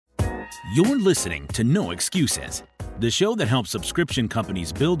You're listening to No Excuses, the show that helps subscription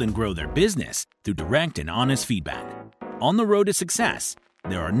companies build and grow their business through direct and honest feedback. On the road to success,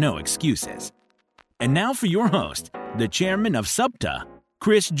 there are no excuses. And now for your host, the chairman of SUBTA,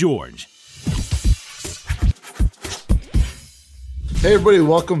 Chris George. Hey everybody,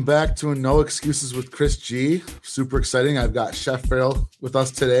 welcome back to No Excuses with Chris G. Super exciting. I've got Chef Farrell with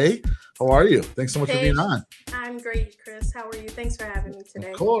us today. How are you? Thanks so much for being on. I'm great, Chris. How are you? Thanks for having me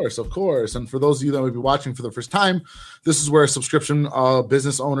today. Of course. And for those of you that may be watching for the first time, this is where subscription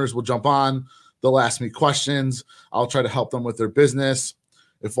business owners will jump on. They'll ask me questions. I'll try to help them with their business.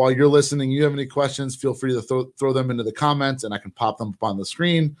 If while you're listening, you have any questions, feel free to throw them into the comments and I can pop them up on the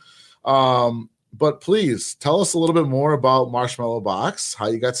screen. But please tell us a little bit more about Marshmallow Box, how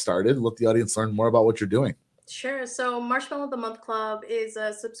you got started, let the audience learn more about what you're doing. Sure. So Marshmallow the Month Club is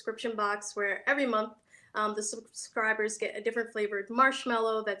a subscription box where every month the subscribers get a different flavored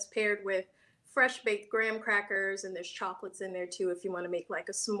marshmallow that's paired with fresh baked graham crackers, and there's chocolates in there too if you want to make like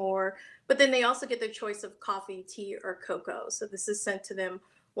a s'more. But then they also get their choice of coffee, tea, or cocoa. So this is sent to them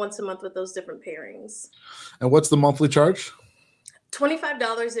once a month with those different pairings. And what's the monthly charge?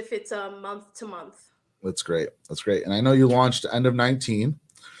 $25 if it's a month to month. That's great. And I know you launched end of 19.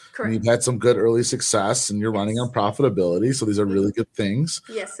 Correct. And you've had some good early success and you're running on profitability. So these are really good things.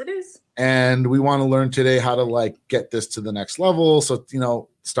 Yes, it is. And we want to learn today how to get this to the next level. So,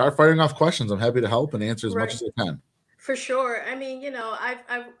 start firing off questions. I'm happy to help and answer as much as I can. For sure. I mean,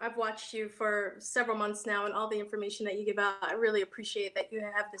 I've watched you for several months now, and all the information that you give out, I really appreciate that you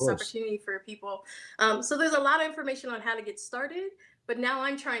have this opportunity for people. So there's a lot of information on how to get started, but now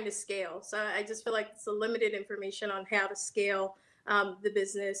I'm trying to scale. So I just feel like it's a limited information on how to scale the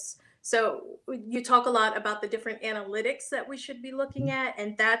business. So you talk a lot about the different analytics that we should be looking at,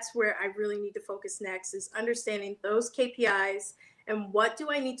 and that's where I really need to focus next, is understanding those KPIs and what do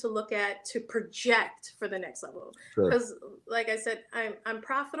I need to look at to project for the next level? Because like I said, I'm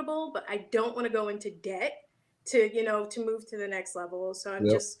profitable, but I don't want to go into debt to move to the next level. So I'm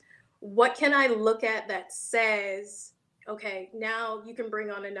what can I look at that says, okay, now you can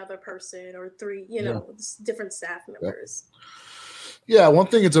bring on another person or three, different staff members. Yeah, one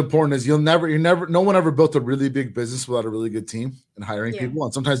thing that's important is no one ever built a really big business without a really good team and hiring people.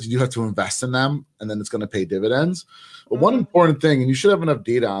 And sometimes you do have to invest in them and then it's going to pay dividends. But one important thing, and you should have enough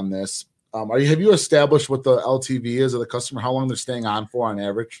data on this, have you established what the LTV is of the customer, how long they're staying on for on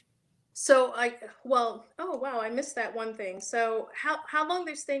average? So I missed that one thing. So how long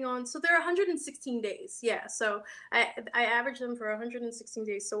they're staying on? So they're 116 days. Yeah. So I average them for 116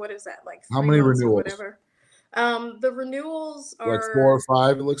 days. So what is that, like? How many renewals? Or whatever. The renewals are like 4 or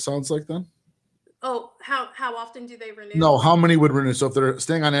 5. It sounds like then. Oh, how often do they renew? No, how many would renew? So if they're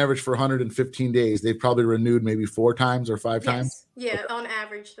staying on average for 115 days, they've probably renewed maybe 4 times or 5 times. Yeah, on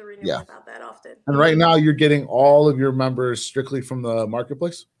average, they're renewing about that often. And right now, you're getting all of your members strictly from the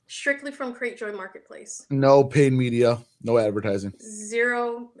marketplace. Strictly from CreateJoy Marketplace. No paid media, no advertising.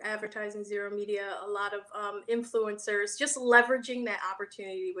 Zero advertising, zero media. A lot of influencers, just leveraging that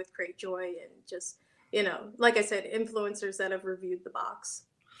opportunity with CreateJoy and just. Like I said, influencers that have reviewed the box.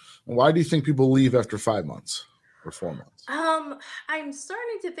 Why do you think people leave after 5 months or 4 months? I'm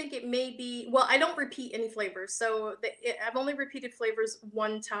starting to think it may be, well, I don't repeat any flavors. So I've only repeated flavors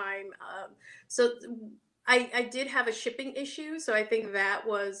one time. So I did have a shipping issue. So I think that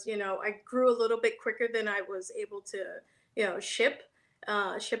was, I grew a little bit quicker than I was able to, ship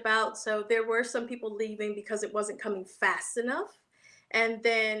out. So there were some people leaving because it wasn't coming fast enough. And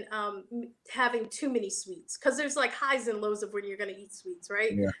then having too many sweets, because there's like highs and lows of when you're going to eat sweets,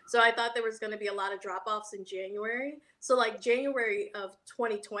 right? Yeah. So I thought there was going to be a lot of drop-offs in January. So like January of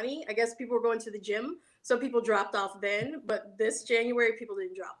 2020, I guess people were going to the gym. So people dropped off then, but this January, people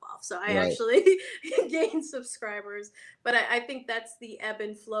didn't drop off. So I actually gained subscribers. But I think that's the ebb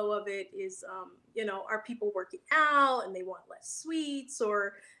and flow of it is, are people working out and they want less sweets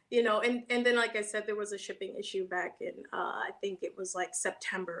or... and then, like I said, there was a shipping issue back in, I think it was like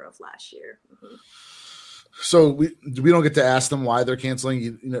September of last year. Mm-hmm. So we don't get to ask them why they're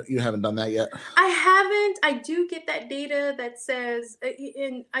canceling. You haven't done that yet. I haven't. I do get that data that says,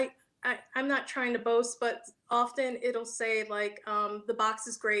 and I'm not trying to boast, but often it'll say like, the box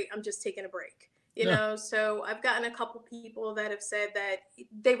is great. I'm just taking a break. So I've gotten a couple people that have said that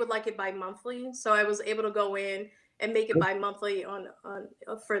they would like it bi-monthly. So I was able to go in and make it bi-monthly on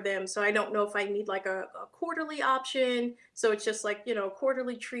for them. So I don't know if I need like a quarterly option. So it's just like, a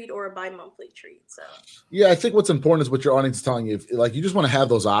quarterly treat or a bi-monthly treat. So yeah, I think what's important is what your audience is telling you. If, you just want to have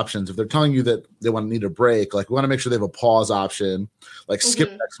those options. If they're telling you that they need a break, we want to make sure they have a pause option, like skip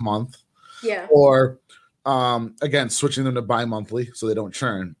next month. Yeah. Or again, switching them to bi-monthly so they don't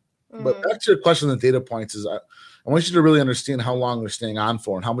churn. But back to your question on the data points is I want you to really understand how long they're staying on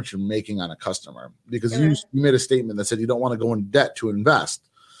for and how much you're making on a customer, because you made a statement that said you don't want to go in debt to invest.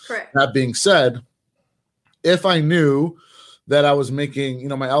 Correct. That being said, if I knew that I was making,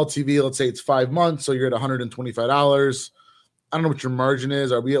 my LTV, let's say it's 5 months, so you're at $125. I don't know what your margin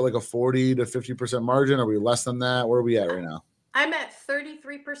is. Are we at like a 40 to 50% margin? Are we less than that? Where are we at right now? I'm at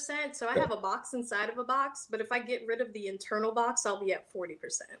 33%. So I have a box inside of a box, but if I get rid of the internal box, I'll be at 40%.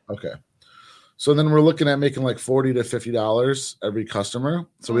 Okay. So then we're looking at making like $40 to $50 every customer.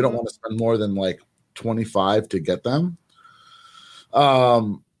 So we don't want to spend more than like 25 to get them.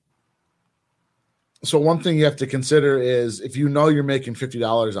 So one thing you have to consider is if you're making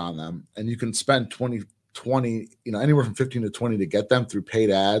 $50 on them and you can spend 20, anywhere from 15 to 20 to get them through paid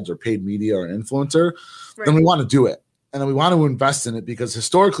ads or paid media or an influencer, then we want to do it. And then we want to invest in it because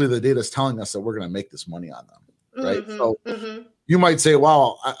historically the data is telling us that we're going to make this money on them, right? So you might say,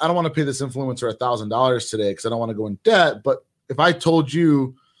 wow, I don't want to pay this influencer $1,000 today because I don't want to go in debt. But if I told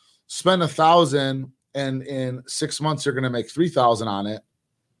you spend $1,000 and in 6 months you're going to make $3,000 on it,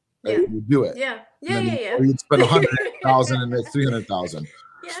 you do it. Yeah. Or you'd spend $100,000 and make $300,000.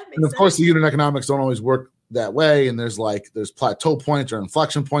 And of course, the unit economics don't always work that way. And there's plateau points or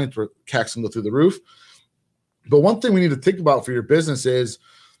inflection points where CACs can go through the roof. But one thing we need to think about for your business is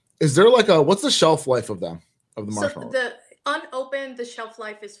there what's the shelf life of the marshmallows? So the unopened, the shelf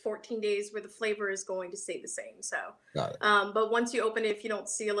life is 14 days where the flavor is going to stay the same. So, got it. But once you open it, if you don't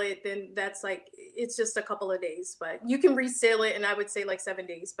seal it, then that's it's just a couple of days, but you can reseal it. And I would say like 7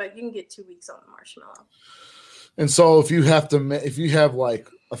 days, but you can get 2 weeks on the marshmallow. And so if you have like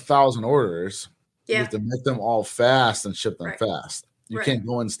 1,000 orders, you have to make them all fast and ship them fast. You can't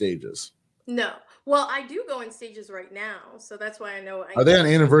go in stages. No. Well, I do go in stages right now, so that's why I know. Are they on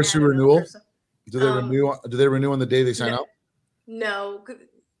anniversary renewal? Do they renew? Do they renew on the day they sign up? No.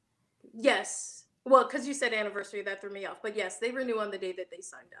 Yes. Well, because you said anniversary, that threw me off. But yes, they renew on the day that they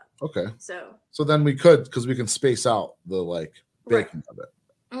signed up. Okay. So then we could, because we can space out the baking of it.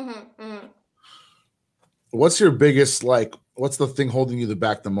 What's your biggest what's the thing holding you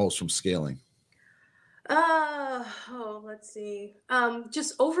back the most from scaling? Let's see.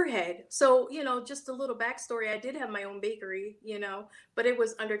 Just overhead. So, just a little backstory. I did have my own bakery, but it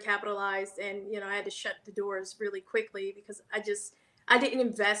was undercapitalized and, I had to shut the doors really quickly because I didn't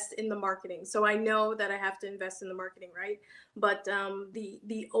invest in the marketing. So I know that I have to invest in the marketing, right? But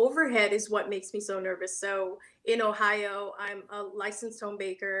the overhead is what makes me so nervous. So in Ohio, I'm a licensed home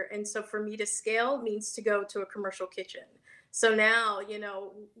baker. And so for me to scale means to go to a commercial kitchen. So now,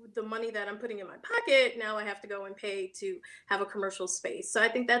 the money that I'm putting in my pocket, now I have to go and pay to have a commercial space. So I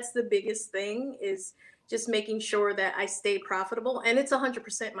think that's the biggest thing is just making sure that I stay profitable. And it's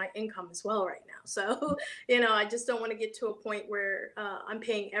 100% my income as well right now. So, I just don't want to get to a point where I'm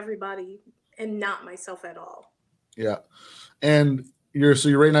paying everybody and not myself at all. Yeah. And you're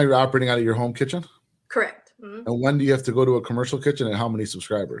right now you're operating out of your home kitchen? Correct. Mm-hmm. And when do you have to go to a commercial kitchen and how many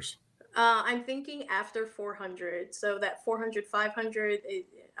subscribers? I'm thinking after 400. So that 400, 500,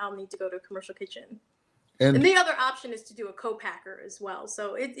 I'll need to go to a commercial kitchen. And the other option is to do a co-packer as well.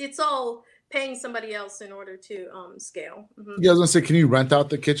 So it's all paying somebody else in order to scale. Mm-hmm. Yeah, I was gonna say, can you rent out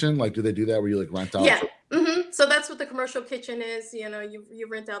the kitchen? Do they do that where you rent out? Yeah. So that's what the commercial kitchen is. You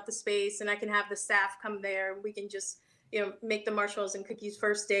rent out the space and I can have the staff come there. We can just, make the marshmallows and cookies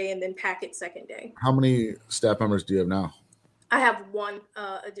first day and then pack it second day. How many staff members do you have now? I have one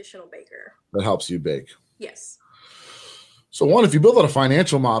additional baker. That helps you bake. Yes. So if you build out a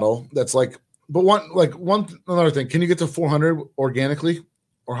financial model that's another thing, can you get to 400 organically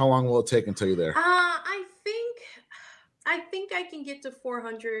or how long will it take until you're there? I think I can get to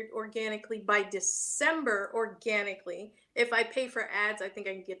 400 organically by December organically. If I pay for ads, I think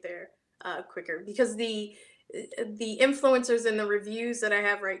I can get there quicker because the influencers and the reviews that I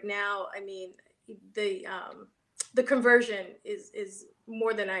have right now, I mean, the conversion is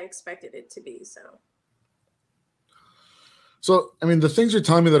more than I expected it to be. So, I mean, the things you're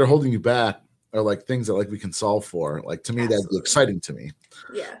telling me that are holding you back are things that we can solve for. To me, that'd be exciting to me.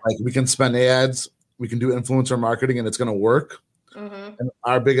 Yeah. We can spend ads, we can do influencer marketing and it's going to work. Mm-hmm. And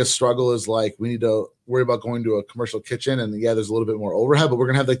our biggest struggle is we need to worry about going to a commercial kitchen and there's a little bit more overhead, but we're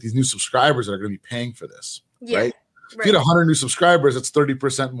going to have these new subscribers that are going to be paying for this. Yeah. Right. If you get 100 new subscribers, it's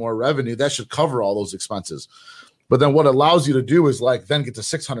 30% more revenue. That should cover all those expenses. But then what it allows you to do is then get to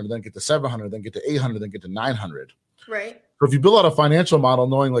 600, then get to 700, then get to 800, then get to 900. Right. So if you build out a financial model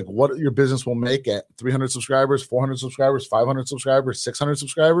knowing what your business will make at 300 subscribers, 400 subscribers, 500 subscribers, 600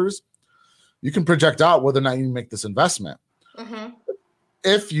 subscribers, you can project out whether or not you make this investment. Mm-hmm.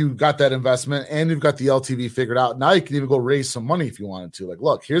 if you got that investment and you've got the LTV figured out, now you can even go raise some money if you wanted to. Like,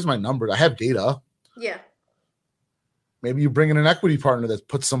 look, here's my number. I have data. Yeah. Maybe you bring in an equity partner that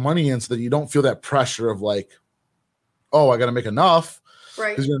puts some money in so that you don't feel that pressure of like, oh, I got to make enough.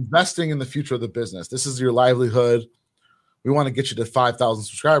 Right. Because you're investing in the future of the business. This is your livelihood. We want to get you to 5,000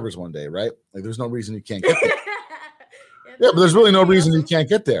 subscribers one day, right? Like, there's no reason you can't get there. Yeah, but there's really no reason you can't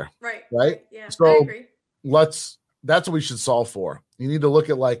get there. Right. Right. Yeah. So I agree. that's what we should solve for. You need to look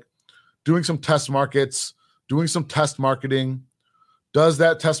at like doing some test markets, doing some test marketing. Does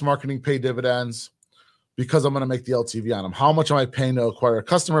that test marketing pay dividends? Because I'm going to make the LTV on them. How much am I paying to acquire a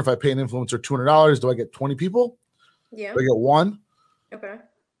customer? If I pay an influencer $200, do I get 20 people? Yeah. Do I get one? Okay.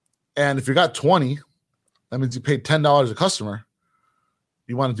 And if you got 20, that means you paid $10 a customer.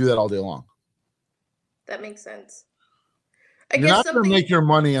 You want to do that all day long. That makes sense. You're not going to make your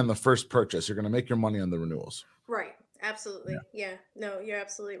money on the first purchase. You're going to make your money on the renewals. Right. Absolutely. Yeah. No, you're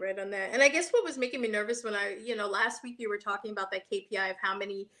absolutely right on that. And I guess what was making me nervous when last week you were talking about that KPI of how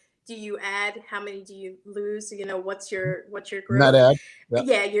many do you add, how many do you lose? What's your growth? Net add. Yep.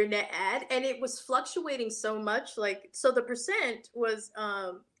 Yeah, your net add. And it was fluctuating so much. Like, so the percent was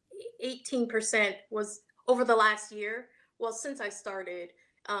 18% was over the last year. Well, since I started,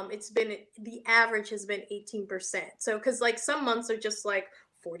 the average has been 18%. So, cause like some months are just like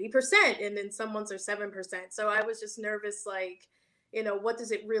 40% and then some months are 7%. So I was just nervous, like, what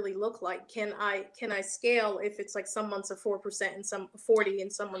does it really look like? Can I scale if it's like some months are 4% and some 40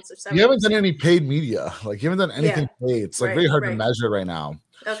 and some months are 7%? You haven't done any paid media. Like, you haven't done anything paid. It's like very hard to measure right now.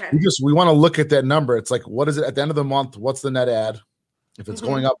 Okay. We want to look at that number. It's like, what is it at the end of the month? What's the net ad? If it's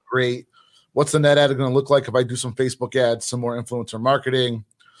going up, great. What's the net ad going to look like if I do some Facebook ads, some more influencer marketing?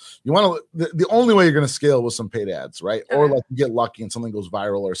 You want to, the only way you're going to scale with some paid ads, right? Okay. Or like you get lucky and something goes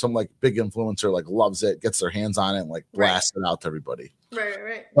viral, or some like big influencer like loves it, gets their hands on it, and like blasts it out to everybody.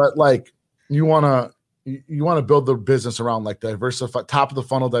 Right. But like you want to build the business around like diversify, top of the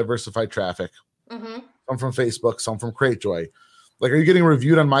funnel, diversified traffic. Some from Facebook, some from CreateJoy. Like, are you getting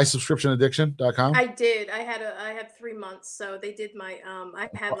reviewed on mysubscriptionaddiction.com? I did. I had 3 months, so they did my I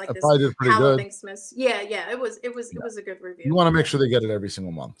had like this did pretty good. Thanksmas. Yeah. It was a good review. You want to make sure they get it every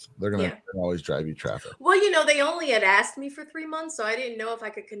single month. They're gonna always drive you traffic. Well, they only had asked me for 3 months, so I didn't know if I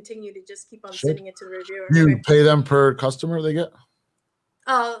could continue to just keep on sending it to the reviewer. You pay them per customer they get?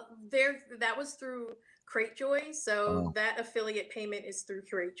 That was through CreateJoy, so that affiliate payment is through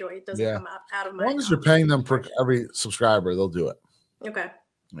CreateJoy. It doesn't come out of my. As long as you're paying them per every subscriber, they'll do it. Okay.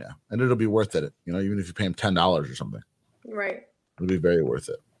 Yeah, and it'll be worth it. Even if you pay them $10 or something. Right. It'll be very worth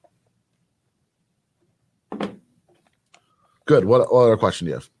it. Good. What other question do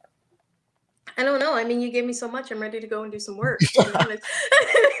you have? I don't know. I mean, you gave me so much. I'm ready to go and do some work. Good.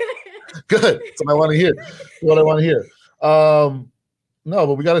 That's what I want to hear. No,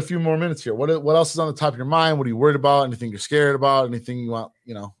 but we got a few more minutes here. What else is on the top of your mind? What are you worried about? Anything you're scared about? Anything you want?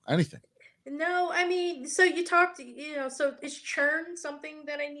 Anything. No, I mean, so you talked, so is churn something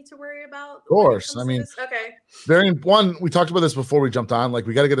that I need to worry about? Of course. I mean, okay. We talked about this before we jumped on, like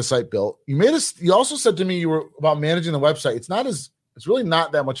we got to get a site built. You also said to me, you were about managing the website. It's really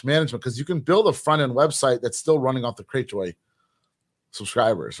not that much management because you can build a front end website that's still running off the CreateJoy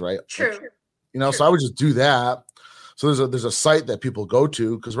subscribers, right? True. So I would just do that. So there's a site that people go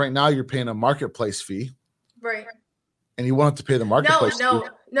to because right now you're paying a marketplace fee. Right. And you want to pay the marketplace fee.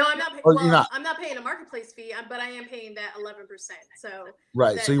 No, I'm not. I'm not paying a marketplace fee, but I am paying that 11%. So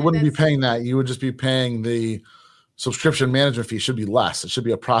right. So you wouldn't be paying that. You would just be paying the subscription management fee. Should be less. It should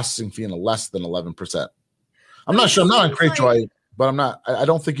be a processing fee and less than 11%. I'm not sure. I'm not on CreateJoy, but I'm not. I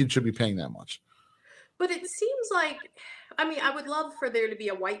don't think you should be paying that much. But it seems like, I mean, I would love for there to be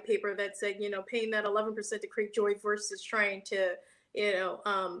a white paper that said, paying that 11% to CreateJoy versus trying to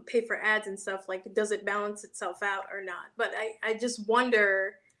pay for ads and stuff. Like, does it balance itself out or not? But I just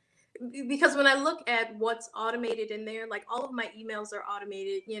wonder, because when I look at what's automated in there, like all of my emails are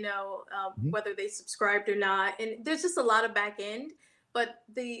automated, whether they subscribed or not. And there's just a lot of back end. But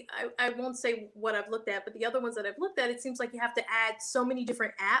I won't say what I've looked at, but the other ones that I've looked at, it seems like you have to add so many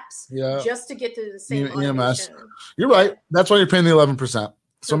different apps just to get to the same EMS. You're right. That's why you're paying the 11%.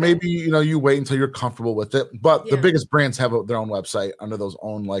 So maybe, you wait until you're comfortable with it. But the biggest brands have their own website under those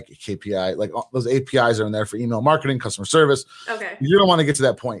own like KPI, like those APIs are in there for email marketing, customer service. Okay. You don't want to get to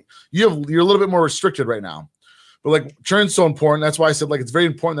that point. You're a little bit more restricted right now. But like churn's so important. That's why I said like it's very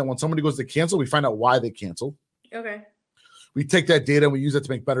important that when somebody goes to cancel, we find out why they canceled. Okay. We take that data and we use it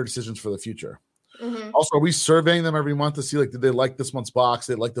to make better decisions for the future. Also, are we surveying them every month to see like, did they like this month's box?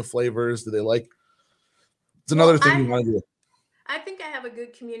 Did they like the flavors? Did they like? It's another thing you want to do. I think I have a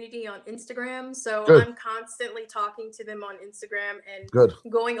good community on Instagram, so Good. I'm constantly talking to them on Instagram and Good.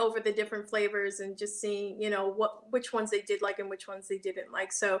 going over the different flavors and just seeing, which ones they did like and which ones they didn't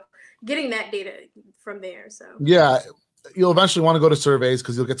like. So getting that data from there. So Yeah, you'll eventually want to go to surveys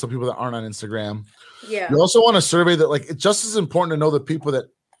because you'll get some people that aren't on Instagram. yeah, You also want to survey that, like, it's just as important to know the people that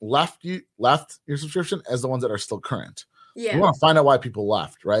left your subscription as the ones that are still current. yeah, You want to find out why people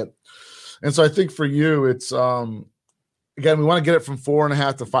left, right? And so I think for you, it's again, we want to get it from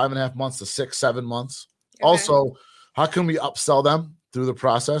 4.5 to 5.5 months to 6-7 months. Okay. Also, how can we upsell them through the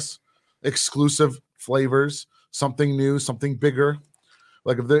process? Exclusive flavors, something new, something bigger.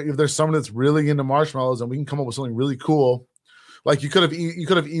 Like if there's someone that's really into marshmallows and we can come up with something really cool, like you could have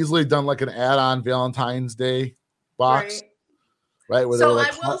easily done like an add-on Valentine's Day box, right? Where So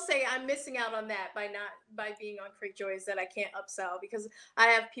like, I will say I'm missing out on that by being on Cratejoy, is that I can't upsell because I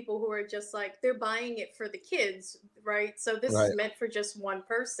have people who are just like, they're buying it for the kids, right? So this is meant for just one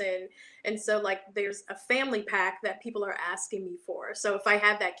person, and so like there's a family pack that people are asking me for. So if I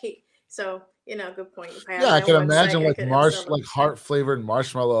had that cake, so good point. If I had I can imagine like like heart flavored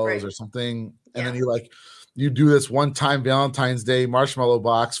marshmallows or something, and then you do this one-time Valentine's Day marshmallow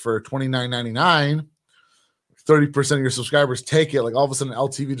box for $29.99. 30% of your subscribers take it. Like all of a sudden,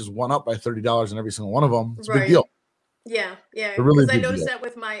 LTV just went up by $30 in every single one of them. It's a big deal. Yeah. Really, because I noticed that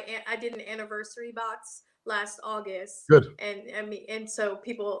with I did an anniversary box last August. Good. And so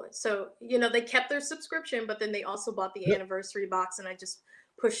people, they kept their subscription, but then they also bought the anniversary box, and I just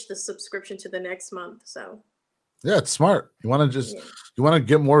pushed the subscription to the next month. So. Yeah, it's smart. You want to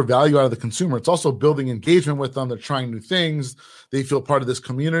get more value out of the consumer. It's also building engagement with them. They're trying new things. They feel part of this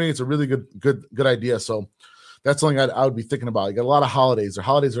community. It's a really good idea. So that's something I would be thinking about. You got a lot of holidays. Their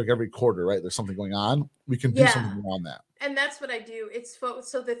holidays are like every quarter, right? There's something going on. We can do something on that. And that's what I do.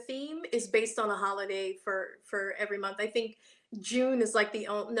 So the theme is based on a holiday for every month. I think June is like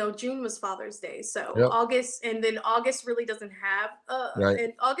June was Father's Day. So August, and then August really doesn't have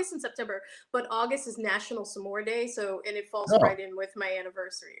in August and September, but August is National S'more Day. So, and it falls right in with my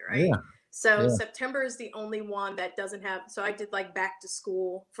anniversary, right? Yeah. So September is the only one that doesn't have. So I did like back to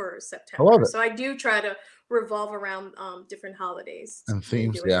school for September. I love it. So I do try to revolve around different holidays and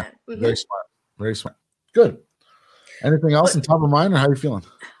themes. Yeah, mm-hmm. Very smart. Very smart. Good. Anything else on top of mind, or how are you feeling?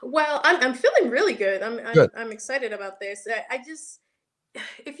 Well, I'm feeling really good. I'm excited about this. I just,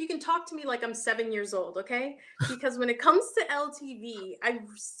 if you can talk to me like I'm 7 years old, okay? Because when it comes to LTV, I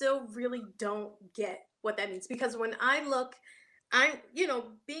still really don't get what that means. Because when I look,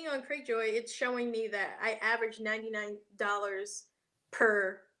 being on Cratejoy, it's showing me that I average $99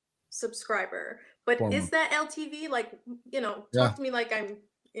 per subscriber. But is that LTV? Like, talk to me like I'm,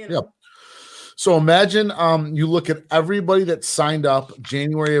 So imagine you look at everybody that signed up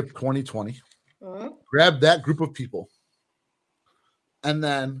January of 2020, grab that group of people, and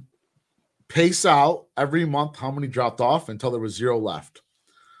then pace out every month how many dropped off until there was 0 left.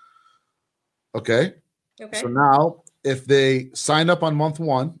 Okay. So now if they signed up on month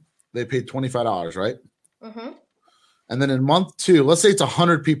 1, they paid $25, right? Mm-hmm. And then in month 2, let's say it's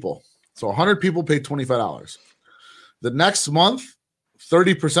 100 people. So 100 people paid $25. The next month,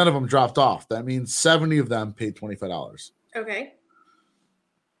 30% of them dropped off. That means 70 of them paid $25. Okay.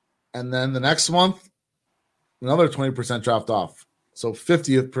 And then the next month, another 20% dropped off. So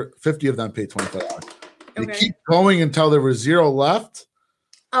 50 of them paid $25. You keep going until there was 0 left.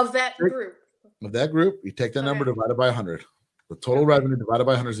 Of that group. You take that number divided by 100. The total revenue divided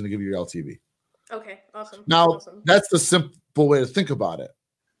by 100 is going to give you your LTV. Okay, awesome. Now, that's the simple way to think about it.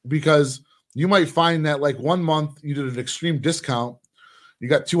 Because you might find that like one month you did an extreme discount. You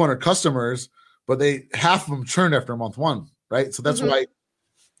got 200 customers, but half of them churned after month 1, right? So that's why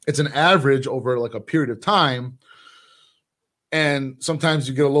it's an average over like a period of time. And sometimes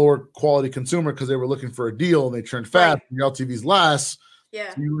you get a lower quality consumer because they were looking for a deal and they churned fast and your LTV is less.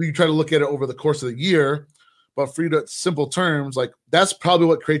 Yeah. So you try to look at it over the course of the year. But for you to simple terms, like that's probably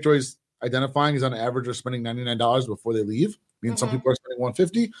what Cratejoy is identifying is on average they're spending $99 before they leave. I mean, some people are spending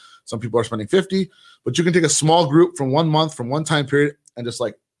 $150, some people are spending $50, but you can take a small group from 1 month, from one time period, and just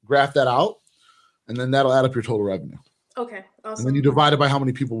like graph that out, and then that'll add up your total revenue. Okay, awesome. And then you divide it by how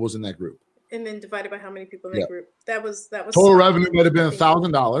many people was in that group. And then divided by how many people in that group. That was total revenue might have been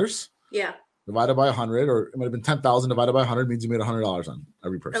 $1,000. Yeah. Divided by 100, or it might have been 10,000 divided by 100 means you made $100 on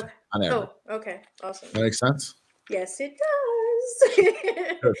every person on average. Oh, okay, awesome. That makes sense. Yes, it does.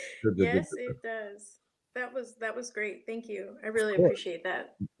 Good. Yes, it does. That was great. Thank you. I really appreciate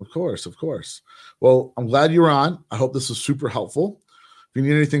that. Of course. Well, I'm glad you were on. I hope this was super helpful. If you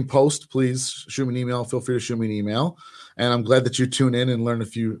need anything post, please shoot me an email. Feel free to shoot me an email. And I'm glad that you tune in and learn a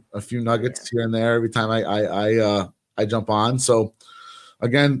few nuggets here and there every time I I jump on. So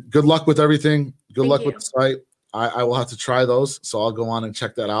again, good luck with everything. Good luck with the site. I will have to try those. So I'll go on and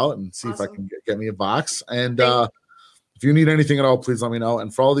check that out and see if I can get me a box. And if you need anything at all, please let me know.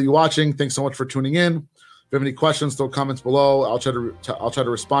 And for all of you watching, thanks so much for tuning in. If you have any questions, throw comments below. I'll try to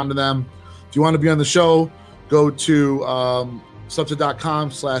respond to them. If you want to be on the show, go to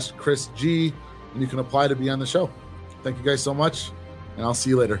Substack.com/Chris G, and you can apply to be on the show. Thank you guys so much, and I'll see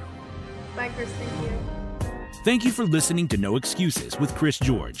you later. Bye, Chris. Thank you. Thank you for listening to No Excuses with Chris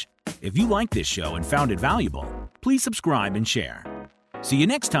George. If you liked this show and found it valuable, please subscribe and share. See you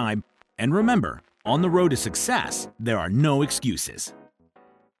next time, and remember, on the road to success, there are no excuses.